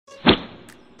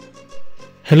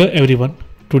Hello everyone,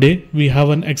 today we have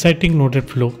an exciting node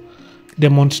flow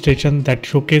demonstration that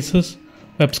showcases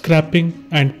web scraping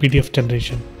and PDF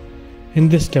generation. In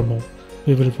this demo,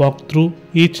 we will walk through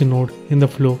each node in the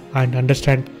flow and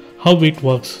understand how it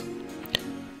works.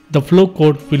 The flow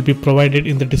code will be provided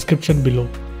in the description below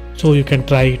so you can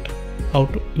try it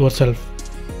out yourself.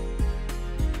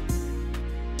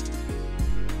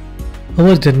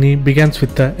 Our journey begins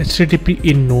with the HTTP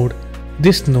in node.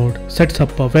 This node sets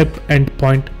up a web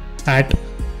endpoint at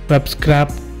WebScrap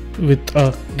with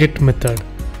a GET method.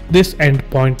 This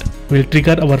endpoint will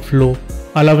trigger our flow,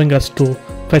 allowing us to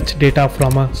fetch data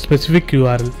from a specific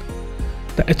URL.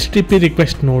 The HTTP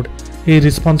request node is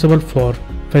responsible for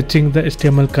fetching the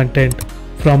HTML content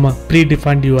from a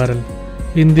predefined URL.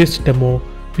 In this demo,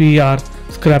 we are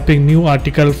scraping new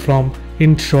article from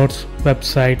InShort's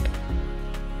website.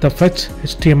 The fetch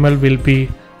HTML will be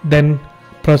then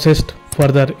processed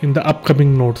further in the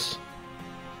upcoming nodes.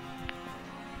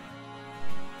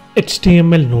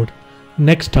 HTML node.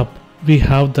 Next up, we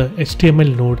have the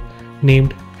HTML node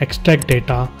named extract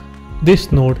data.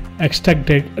 This node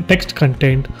extracts text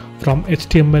content from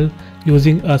HTML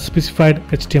using a specified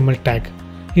HTML tag.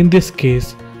 In this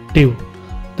case, div.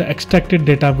 The extracted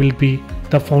data will be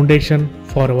the foundation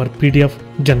for our PDF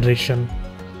generation.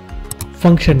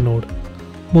 Function node.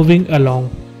 Moving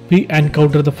along, we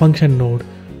encounter the function node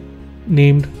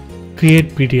named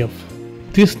createPDF.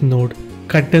 This node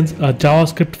contains a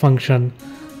JavaScript function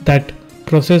that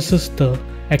processes the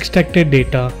extracted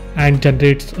data and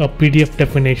generates a PDF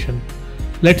definition.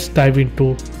 Let's dive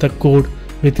into the code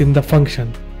within the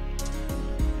function.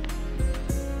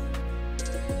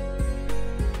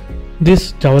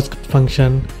 This JavaScript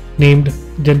function named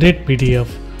generatePDF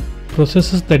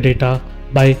processes the data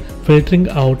by filtering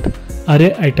out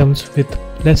array items with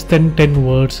less than 10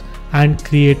 words and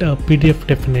create a PDF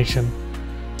definition.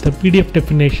 The PDF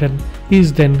definition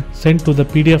is then sent to the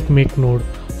PDFmake node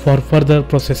for further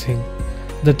processing.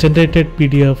 The generated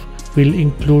PDF will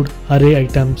include array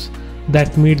items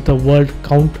that meet the word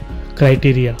count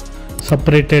criteria,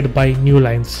 separated by new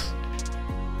lines.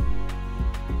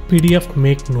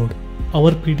 PDFmake node.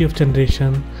 Our PDF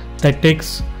generation that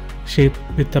takes shape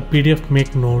with the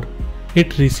PDFmake node.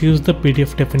 It receives the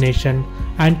PDF definition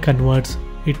and converts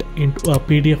it into a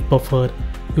PDF buffer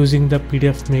using the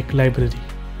PDFmake library.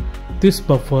 This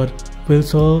buffer will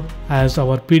serve as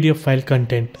our PDF file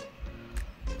content.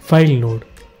 File node.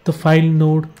 The file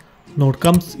node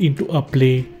comes into a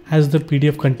play as the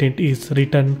PDF content is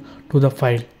written to the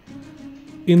file.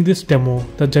 In this demo,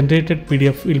 the generated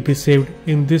PDF will be saved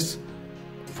in this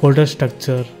folder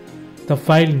structure. The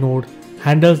file node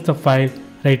handles the file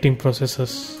writing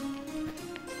processes.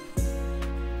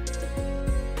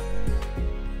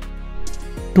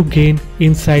 To gain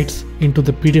insights into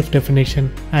the PDF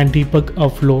definition and debug a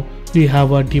flow, we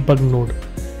have a debug node.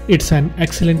 It's an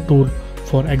excellent tool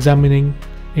for examining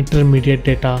intermediate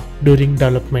data during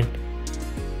development.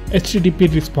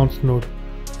 HTTP response node.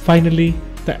 Finally,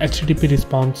 the HTTP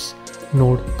response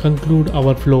node concludes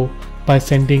our flow by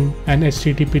sending an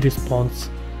HTTP response.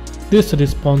 This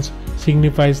response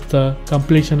signifies the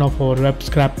completion of our web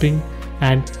scraping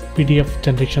and PDF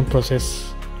generation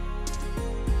process.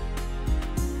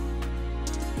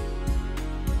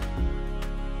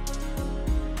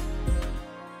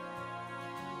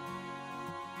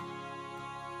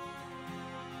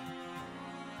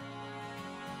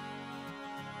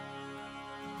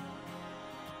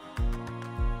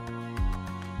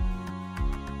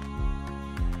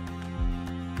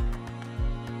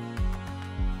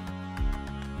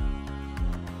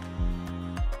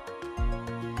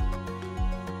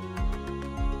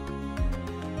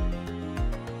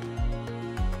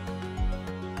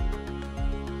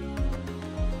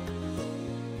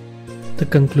 The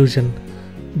conclusion.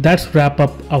 That's wrap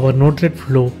up our Node-RED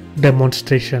flow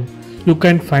demonstration. You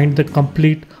can find the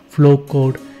complete flow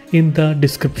code in the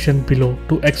description below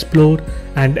to explore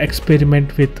and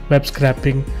experiment with web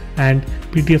scraping and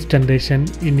PDF generation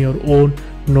in your own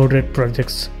Node-RED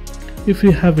projects. If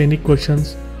you have any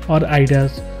questions or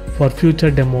ideas for future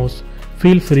demos,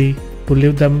 feel free to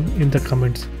leave them in the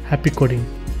comments. Happy coding!